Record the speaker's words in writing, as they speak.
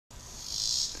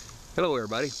Hello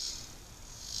everybody.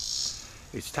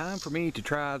 It's time for me to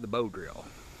try the bow drill.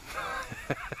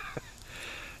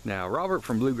 Now Robert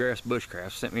from Bluegrass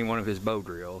Bushcraft sent me one of his bow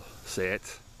drill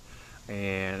sets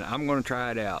and I'm going to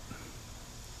try it out.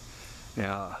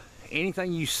 Now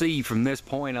anything you see from this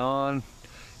point on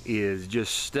is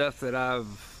just stuff that I've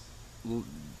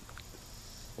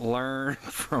learned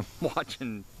from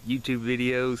watching YouTube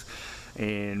videos,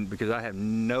 and because I have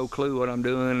no clue what I'm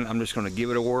doing, I'm just going to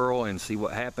give it a whirl and see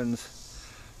what happens.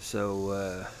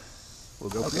 So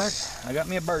we'll go from there. I got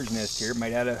me a bird's nest here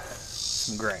made out of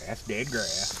some grass, dead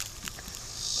grass.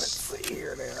 Let's see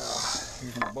here now.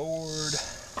 Here's my board.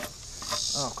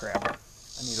 Oh crap, I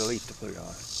need a leaf to put it on.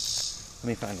 Let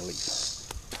me find a leaf.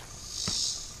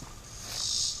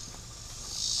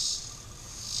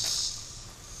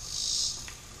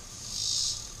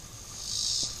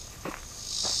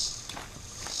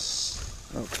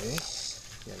 Okay,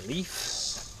 got a leaf,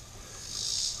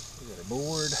 we got a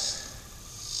board,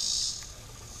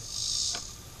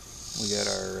 we got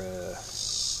our,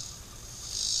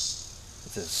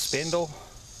 it's a spindle,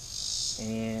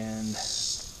 and,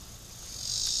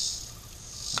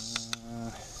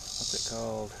 what's it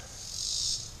called?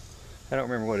 I don't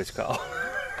remember what it's called.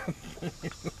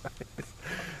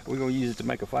 We're going to use it to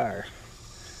make a fire.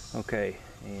 Okay,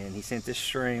 and he sent this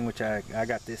string, which I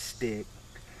got this stick.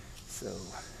 So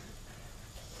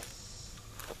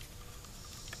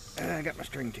I got my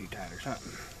string too tight or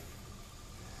something.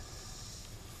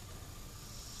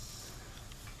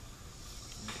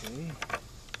 Okay.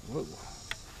 Whoa. Oh,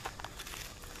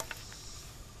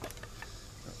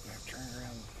 I have to turn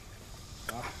around.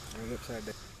 Ah, right upside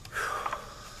down.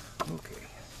 Okay.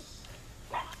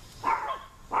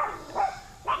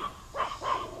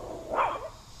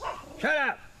 Shut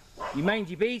up! You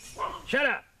mangy beast! Shut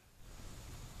up!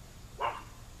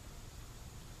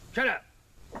 Shut up!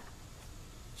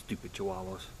 Stupid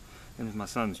chihuahuas. Them is my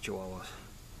son's chihuahuas.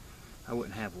 I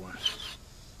wouldn't have one.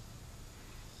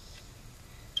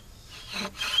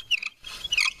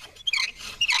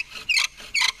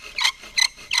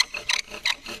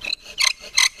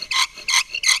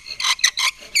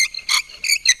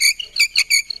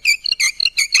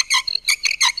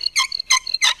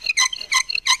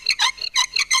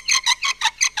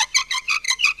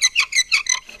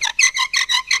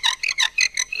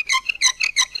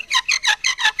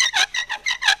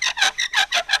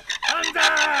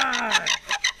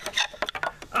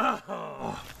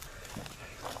 Oh,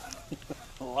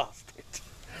 lost it.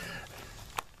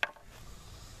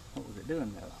 What was it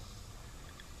doing though?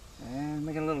 And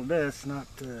making a little dust, not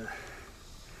okay.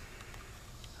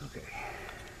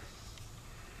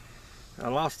 I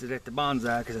lost it at the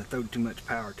bonsai because I threw too much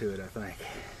power to it, I think.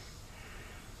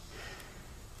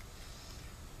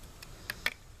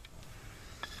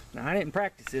 Now I didn't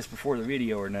practice this before the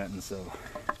video or nothing, so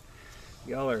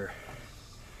y'all are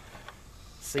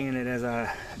seeing it as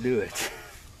I do it.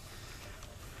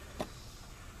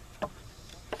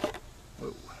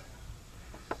 Whoa.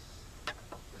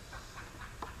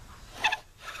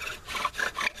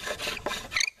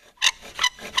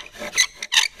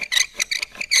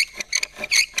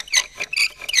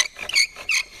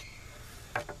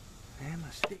 And my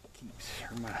stick keeps,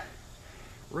 or my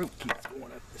rope keeps going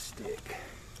up the stick.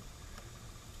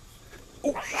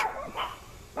 Oh shit.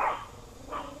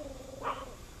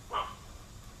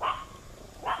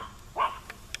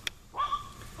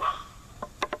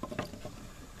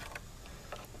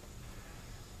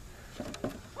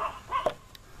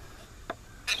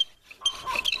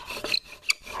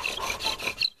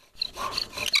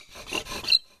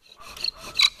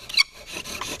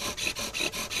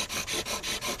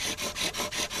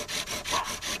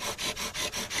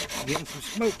 Getting some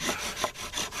smoke.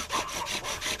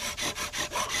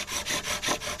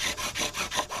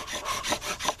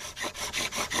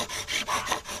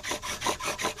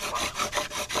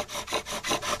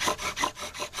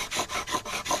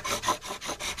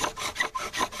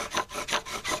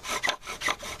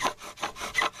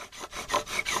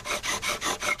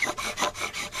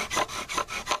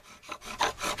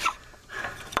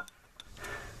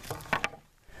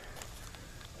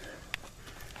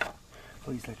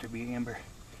 Please let there be amber.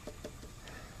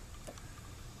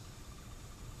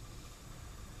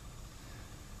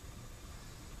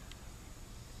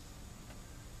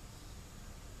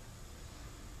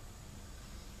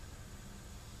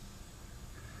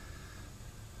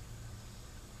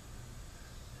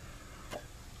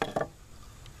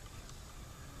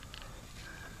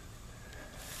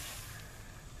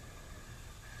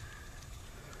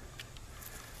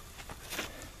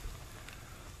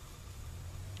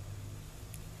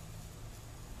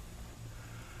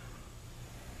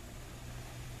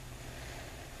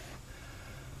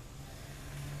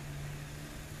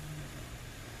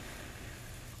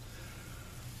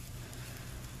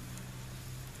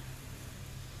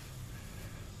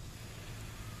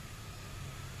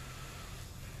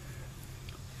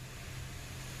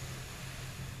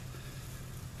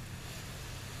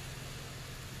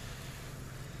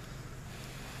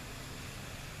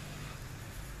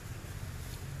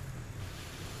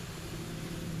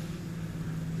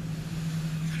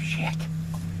 shit.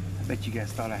 I bet you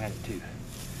guys thought I had it too.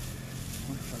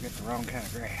 What if I got the wrong kind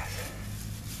of grass?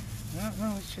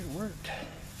 No, it should have worked.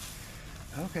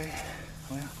 Okay,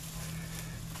 well.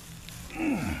 Let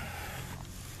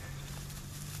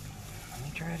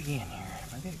me try it again here.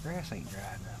 Maybe the grass ain't dry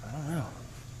enough. I don't know.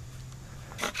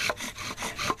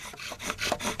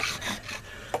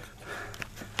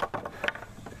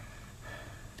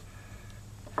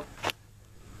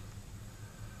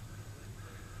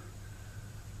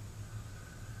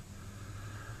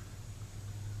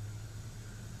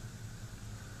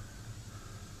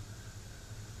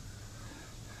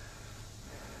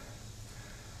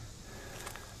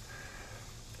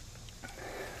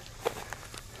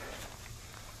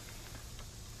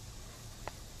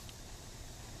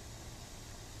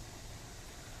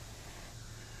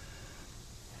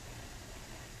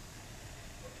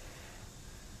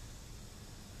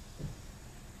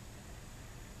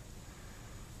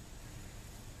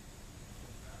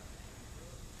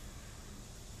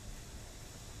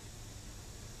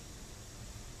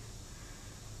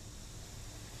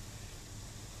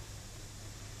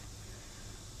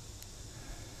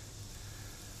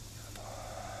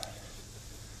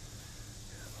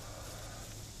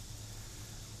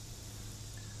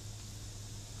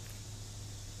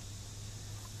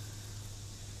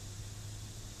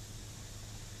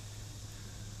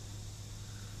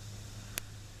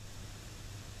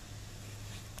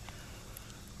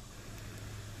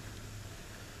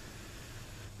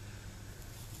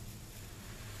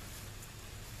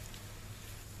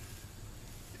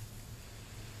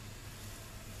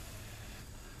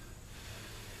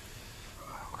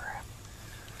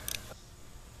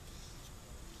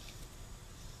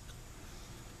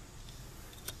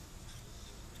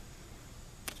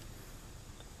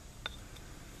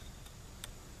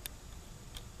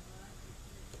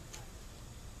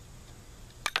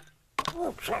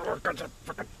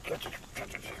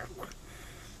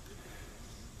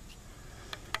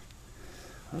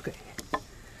 Okay.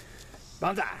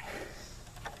 Bonsai.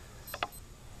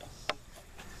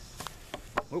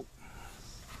 Oh.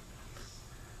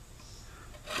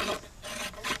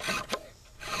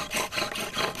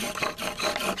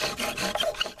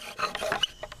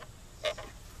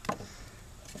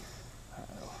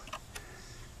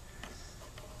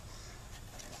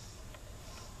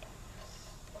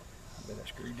 I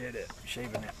screwed that up,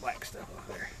 shaving that black stuff off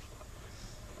there.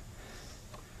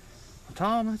 Well,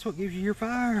 Tom, that's what gives you your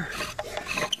fire.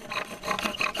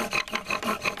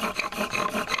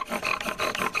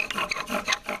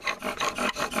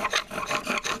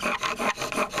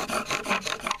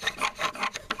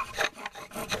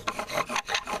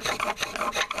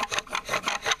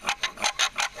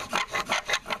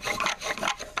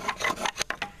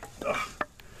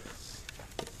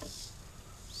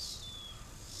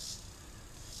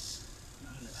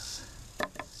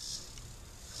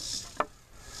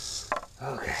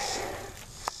 Okay,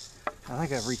 I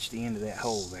think I've reached the end of that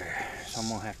hole there, so I'm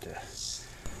gonna have to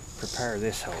prepare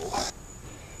this hole.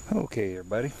 Okay,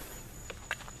 everybody,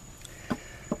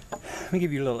 let me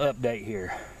give you a little update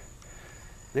here.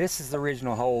 This is the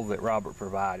original hole that Robert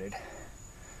provided.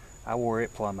 I wore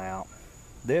it plumb out.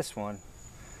 This one,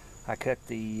 I cut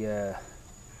the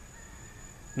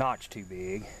notch too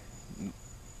big.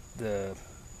 The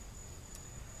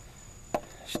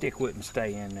stick wouldn't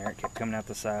stay in there, it kept coming out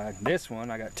the side. This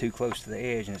one I got too close to the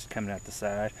edge and it's coming out the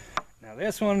side. Now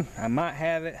this one I might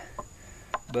have it,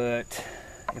 but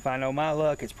if I know my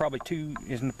luck, it's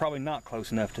probably not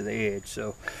close enough to the edge,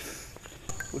 so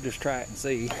we'll just try it and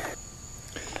see.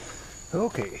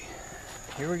 Okay,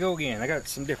 here we go again. I got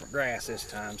some different grass this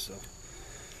time, so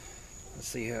let's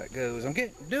see how it goes. I'm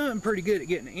doing pretty good at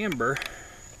getting the ember.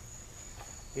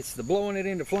 It's the blowing it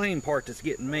into flame part that's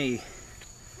getting me.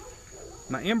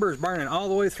 My ember is burning all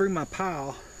the way through my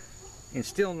pile and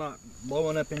still not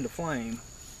blowing up into flame.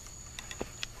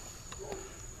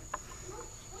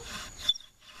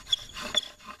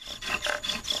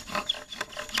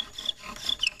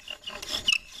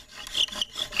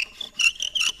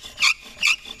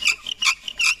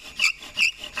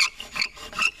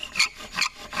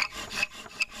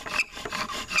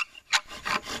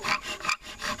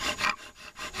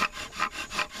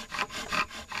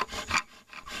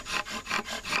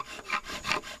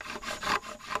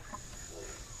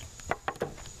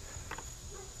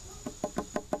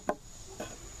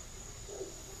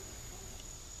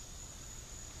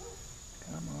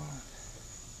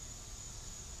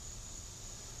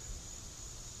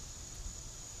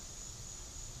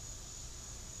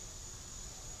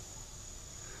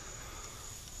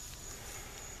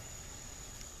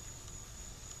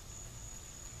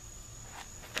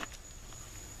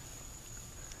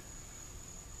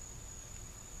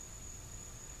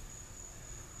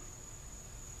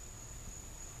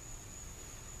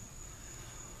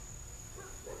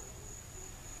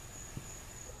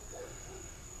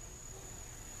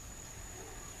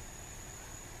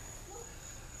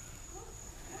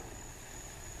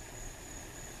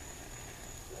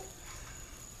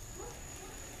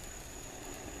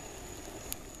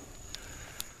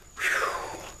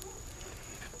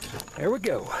 There we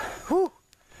go. Whew.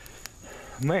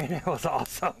 Man, that was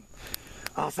awesome.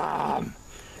 Awesome.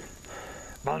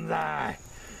 Bonsai.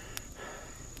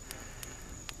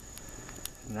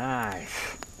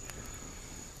 Nice.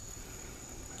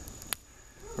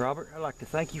 Robert, I'd like to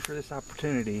thank you for this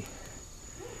opportunity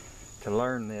to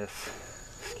learn this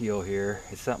skill here.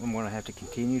 It's something I'm going to have to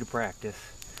continue to practice,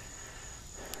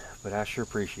 but I sure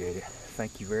appreciate it.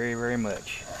 Thank you very, very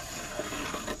much.